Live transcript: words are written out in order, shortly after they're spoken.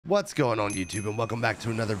What's going on, YouTube, and welcome back to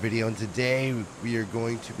another video. And today we are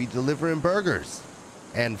going to be delivering burgers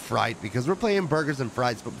and fright because we're playing Burgers and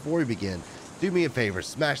Frights. But before we begin, do me a favor,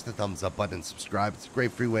 smash the thumbs up button and subscribe. It's a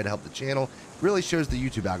great free way to help the channel. It really shows the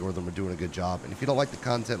YouTube algorithm we're doing a good job. And if you don't like the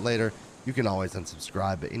content later, you can always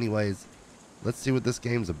unsubscribe. But anyways, let's see what this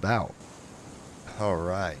game's about. All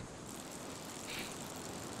right,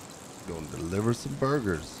 going to deliver some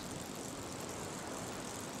burgers.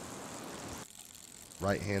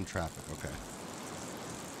 Right-hand traffic, okay.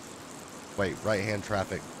 Wait, right-hand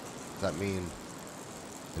traffic. Does that mean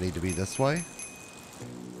I need to be this way?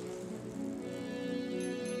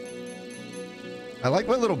 I like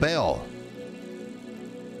my little bell.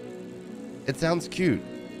 It sounds cute.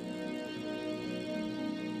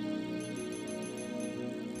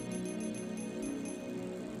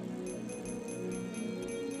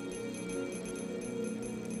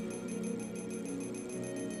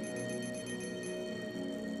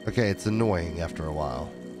 Okay, it's annoying after a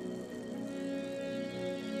while.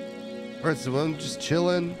 Alright, so I'm just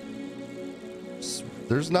chilling.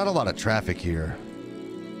 There's not a lot of traffic here.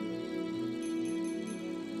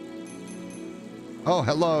 Oh,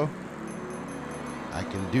 hello. I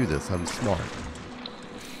can do this. I'm smart.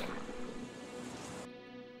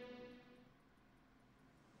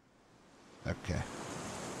 Okay.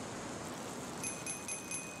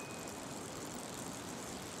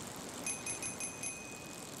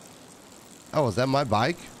 Oh, is that my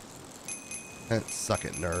bike? Suck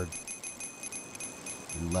it, nerd.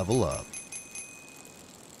 Level up.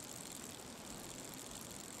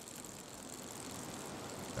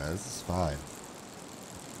 This is fine.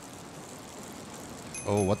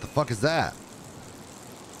 Oh, what the fuck is that?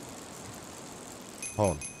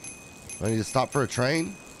 Hold on. Do I need to stop for a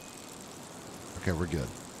train? Okay, we're good.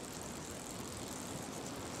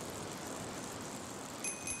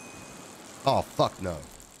 Oh, fuck no.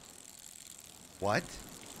 What?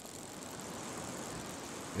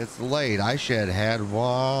 It's late. I should had.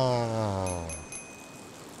 Wow.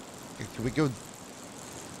 Can we go?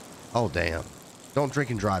 Oh, damn. Don't drink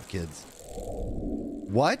and drive, kids.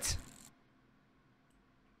 What?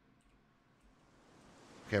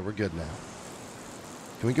 Okay, we're good now.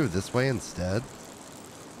 Can we go this way instead?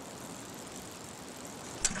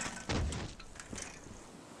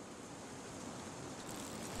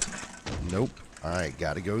 Nope. Alright,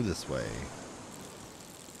 gotta go this way.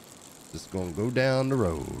 Just gonna go down the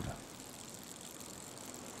road.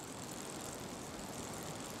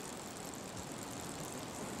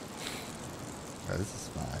 Alright, this is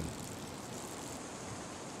fine.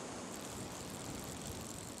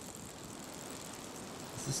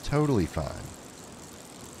 This is totally fine.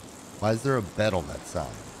 Why is there a bed on that sign?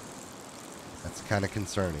 That's kind of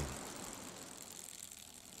concerning.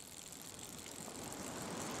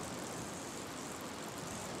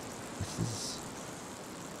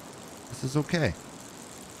 This is okay.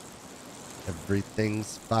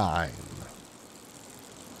 Everything's fine.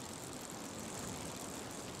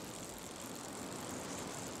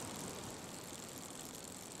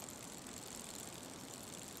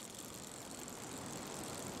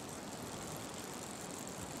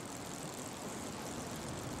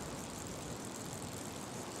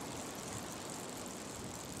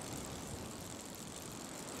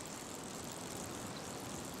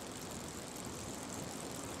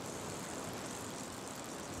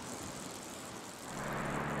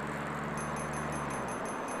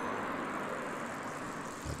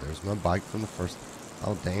 There's my bike from the first.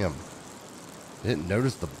 Oh, damn. I didn't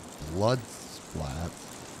notice the blood splats.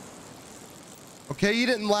 Okay, you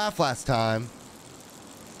didn't laugh last time.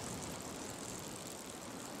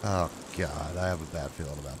 Oh, God. I have a bad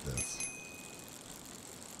feeling about this.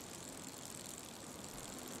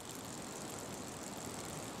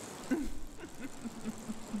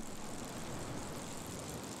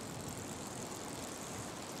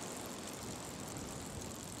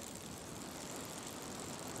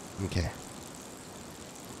 Okay.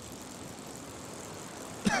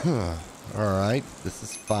 Alright, this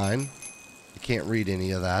is fine. I can't read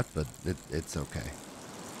any of that, but it's okay.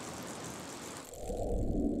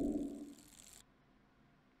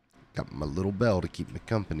 Got my little bell to keep me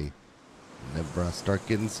company. Whenever I start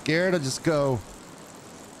getting scared, I just go.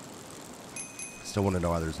 Still want to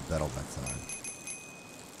know why there's a bed on that side.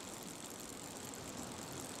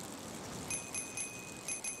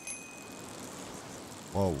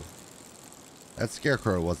 Whoa. That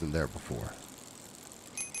scarecrow wasn't there before.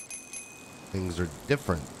 Things are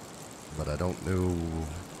different, but I don't know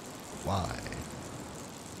why.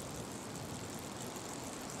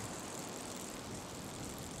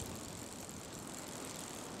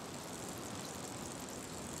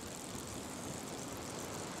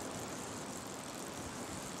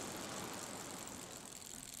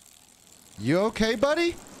 You okay,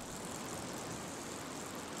 buddy?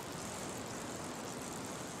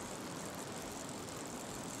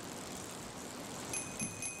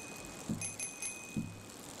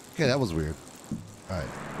 Okay, that was weird. Alright.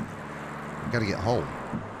 Gotta get home.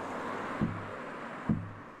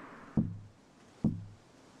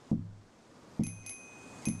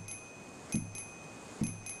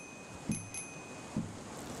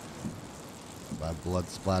 My blood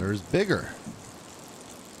splatter is bigger.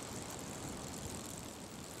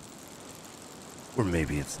 Or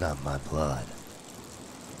maybe it's not my blood.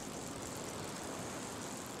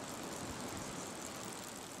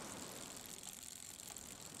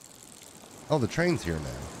 Oh, the train's here now.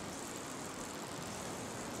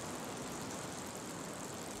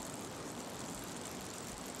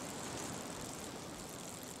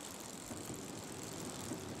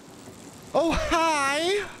 Oh,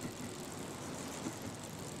 hi!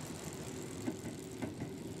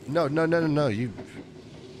 No, no, no, no, no.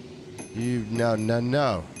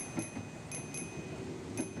 No.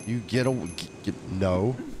 You get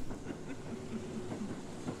no.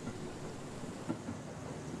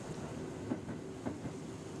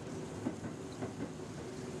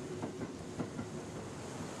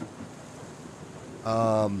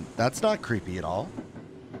 That's not creepy at all.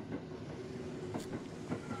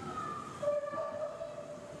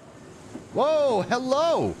 Whoa,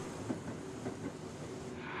 hello!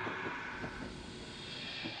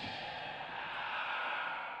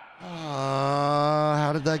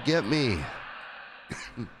 How did that get me?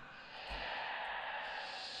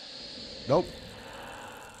 Nope.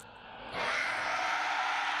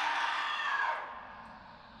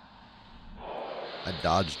 I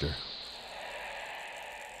dodged her.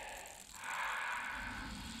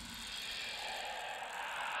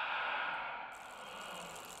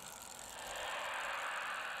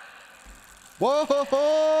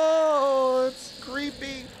 Whoa! It's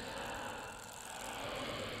creepy.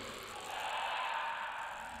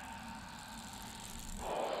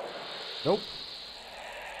 Nope.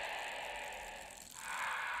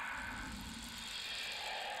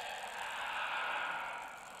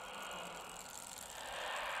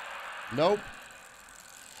 Nope.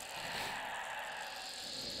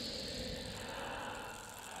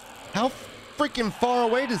 How freaking far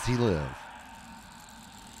away does he live?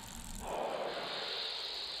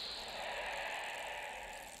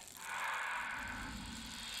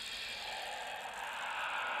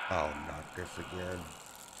 Oh, not this again.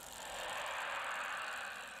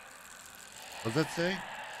 What does that say?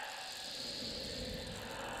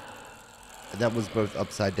 That was both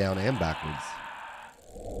upside down and backwards.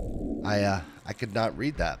 I could not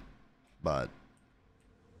read that, but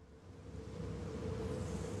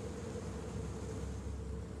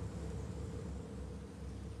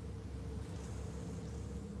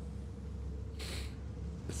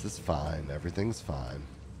this is fine. Everything's fine.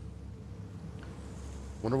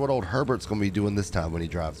 Wonder what old Herbert's gonna be doing this time when he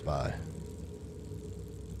drives by.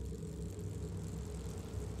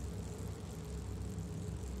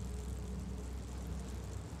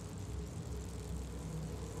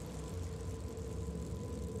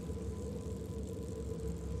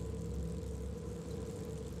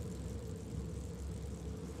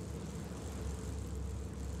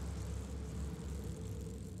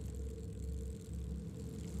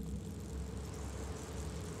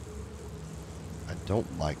 I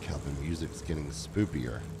don't like how the music's getting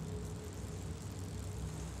spookier.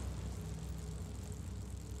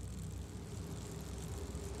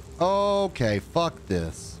 Okay, fuck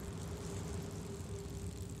this.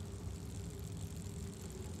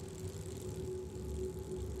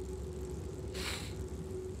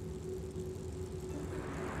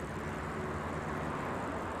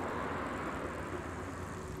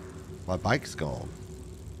 My bike's gone.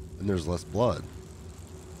 And there's less blood.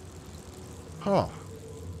 Huh.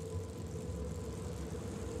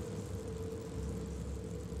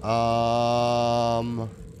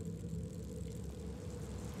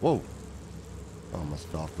 Whoa. Almost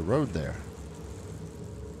fell off the road there.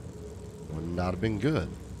 Would not have been good.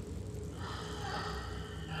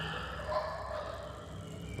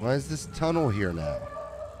 Why is this tunnel here now?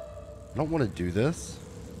 I don't want to do this.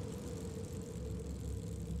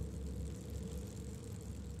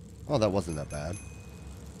 Oh, that wasn't that bad.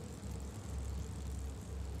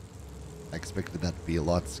 I expected that to be a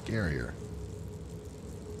lot scarier.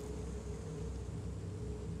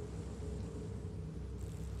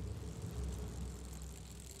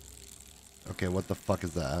 Okay, what the fuck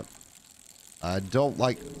is that? I don't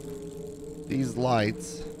like these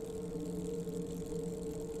lights.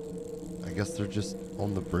 I guess they're just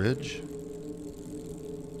on the bridge.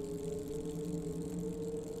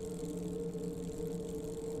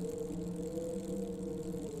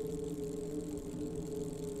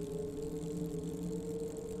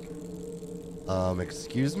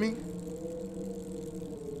 Excuse me?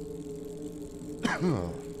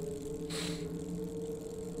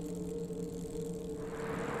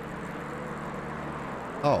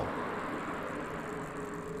 Oh.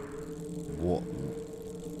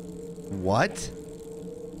 What?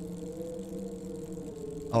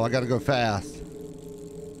 Oh, I gotta go fast.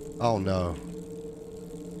 Oh, no.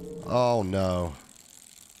 Oh, no.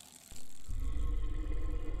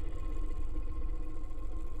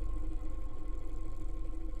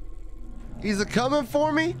 He's a-coming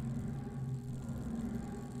for me?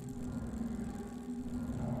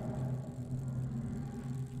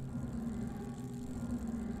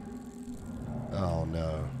 Oh,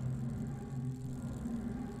 no.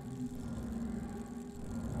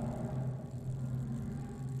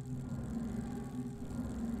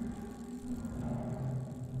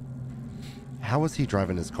 How is he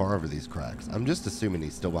driving his car over these cracks? I'm just assuming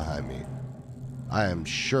he's still behind me. I am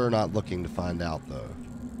sure not looking to find out, though.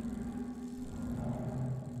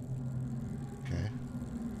 Okay.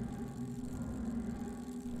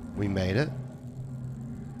 We made it.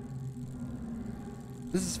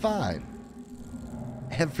 This is fine.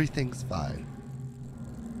 Everything's fine.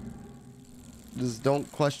 Just don't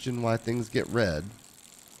question why things get red.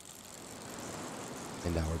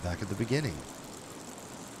 And now we're back at the beginning.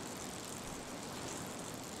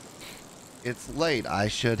 It's late. I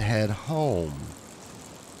should head home.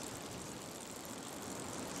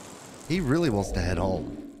 He really wants to head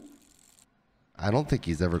home. I don't think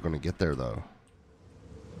he's ever going to get there, though.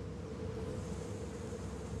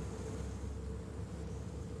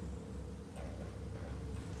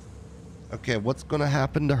 Okay, what's going to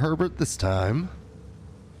happen to Herbert this time?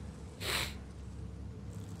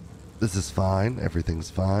 This is fine. Everything's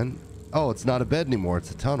fine. Oh, it's not a bed anymore. It's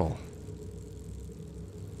a tunnel.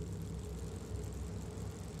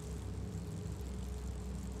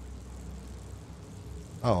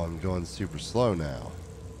 Oh, I'm going super slow now.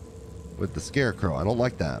 With the scarecrow. I don't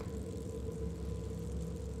like that.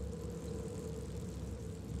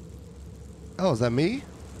 Oh, is that me?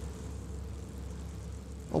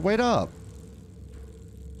 Oh, wait up.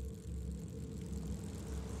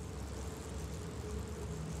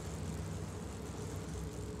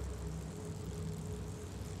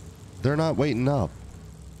 They're not waiting up.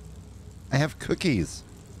 I have cookies.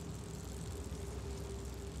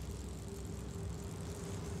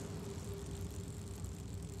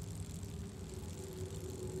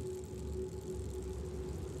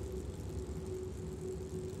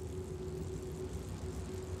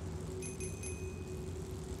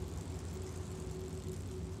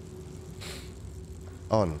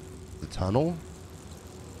 On the tunnel?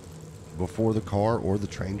 Before the car or the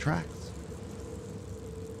train tracks?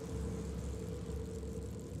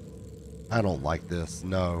 I don't like this,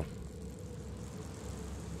 no.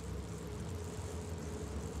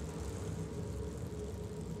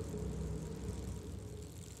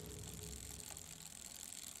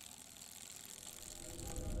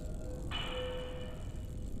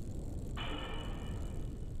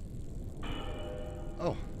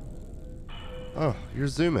 Oh. Oh, you're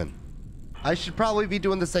zooming. I should probably be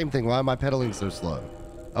doing the same thing. Why am I pedaling so slow?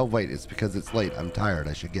 Oh, wait, it's because it's late. I'm tired.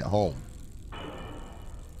 I should get home.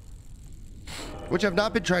 Which I've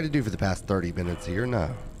not been trying to do for the past 30 minutes here,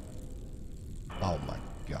 no. Oh my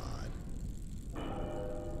god.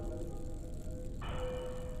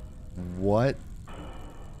 What?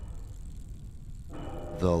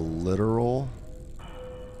 The literal?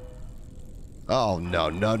 Oh, no,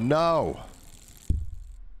 no, no.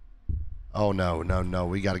 Oh, no, no, no.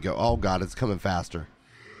 We gotta go. Oh, God, it's coming faster.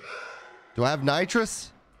 Do I have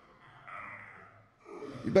nitrous?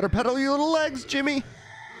 You better pedal your little legs, Jimmy.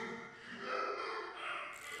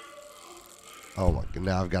 Oh, my God.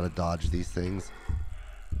 Now I've got to dodge these things.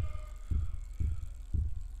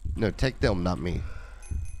 No, take them, not me.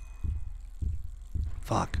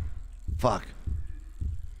 Fuck. Fuck.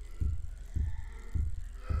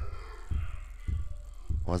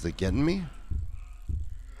 Was it getting me?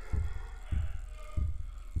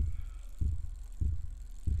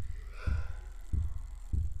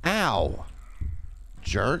 Ow.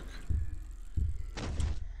 Jerk.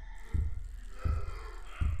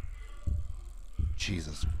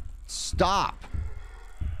 Jesus. Stop.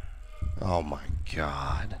 Oh my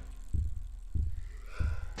God.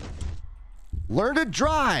 Learn to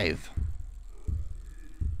drive.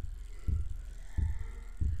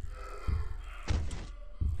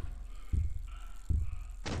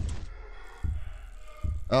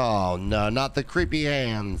 Oh no, not the creepy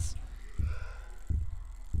hands.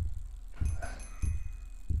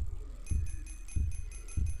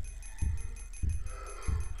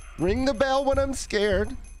 Ring the bell when I'm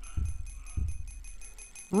scared.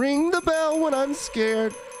 Ring the bell when I'm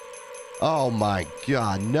scared. Oh my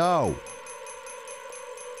God, no.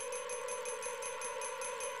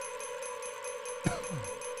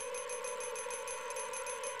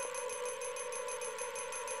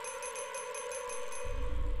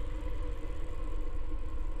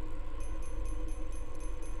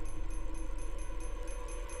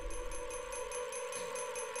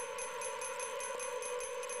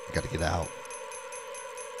 I gotta get out.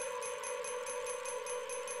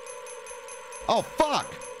 Oh, fuck!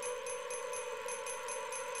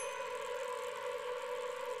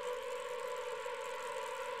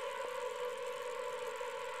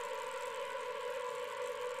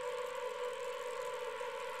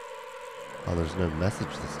 Oh, there's no message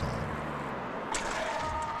this time.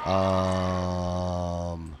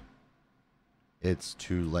 It's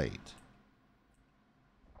too late.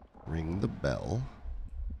 Ring the bell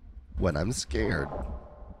when I'm scared.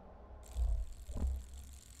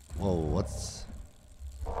 Whoa,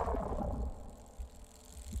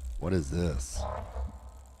 what is this?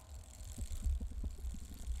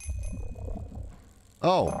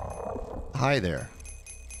 Oh, hi there.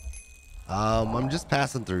 I'm just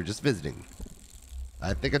passing through, just visiting.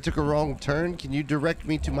 I think I took a wrong turn. Can you direct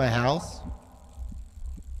me to my house?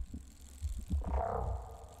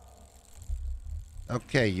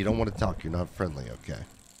 Okay, you don't want to talk. You're not friendly. Okay,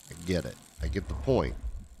 I get it. I get the point.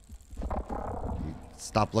 You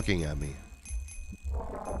stop looking at me.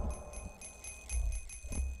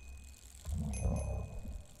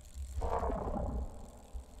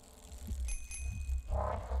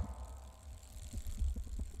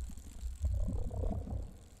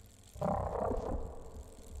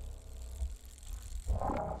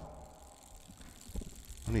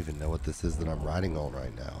 I don't even know what this is that I'm riding on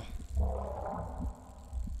right now.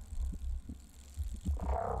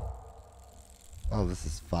 Oh, this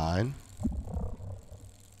is fine.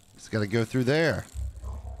 Just gotta go through there.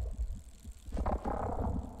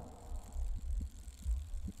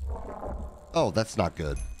 Oh, that's not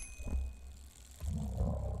good.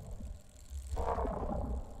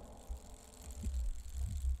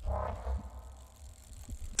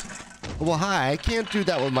 Well, hi. I can't do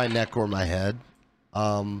that with my neck or my head.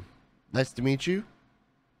 Nice to meet you.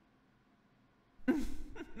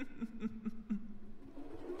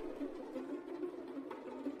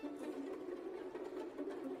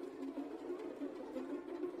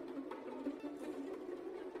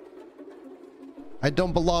 I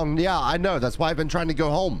don't belong. Yeah, I know. That's why I've been trying to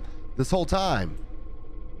go home this whole time.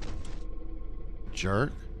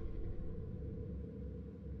 Jerk.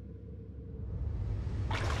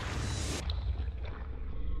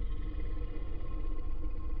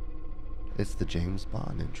 It's the James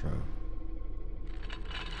Bond intro.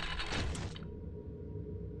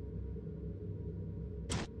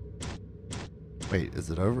 Wait, is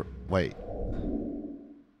it over? Wait.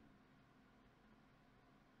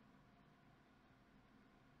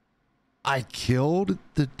 I killed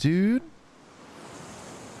the dude?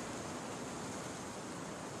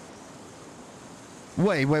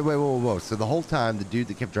 Wait, whoa. So the whole time, the dude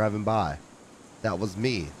that kept driving by, that was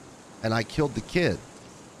me. And I killed the kid.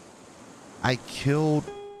 I killed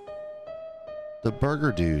the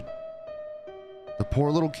burger dude. The poor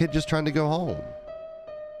little kid just trying to go home.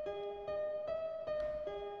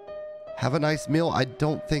 Have a nice meal? I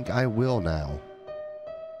don't think I will now.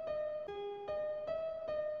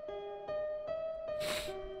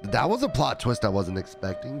 That was a plot twist I wasn't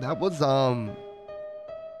expecting. That was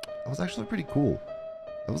actually pretty cool.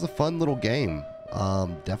 That was a fun little game.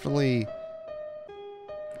 Definitely.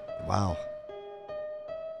 Wow.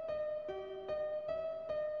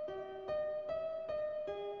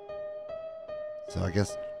 So I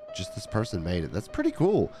guess just this person made it. That's pretty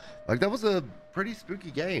cool. Like, that was a pretty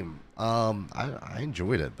spooky game. I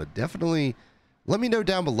enjoyed it, but definitely let me know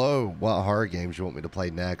down below what horror games you want me to play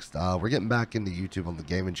next. We're getting back into YouTube on the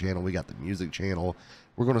gaming channel. We got the music channel.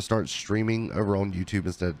 We're going to start streaming over on YouTube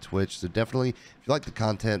instead of Twitch. So definitely, if you like the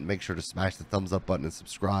content, make sure to smash the thumbs up button and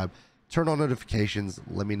subscribe. Turn on notifications.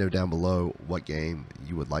 Let me know down below what game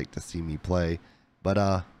you would like to see me play.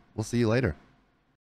 But we'll see you later.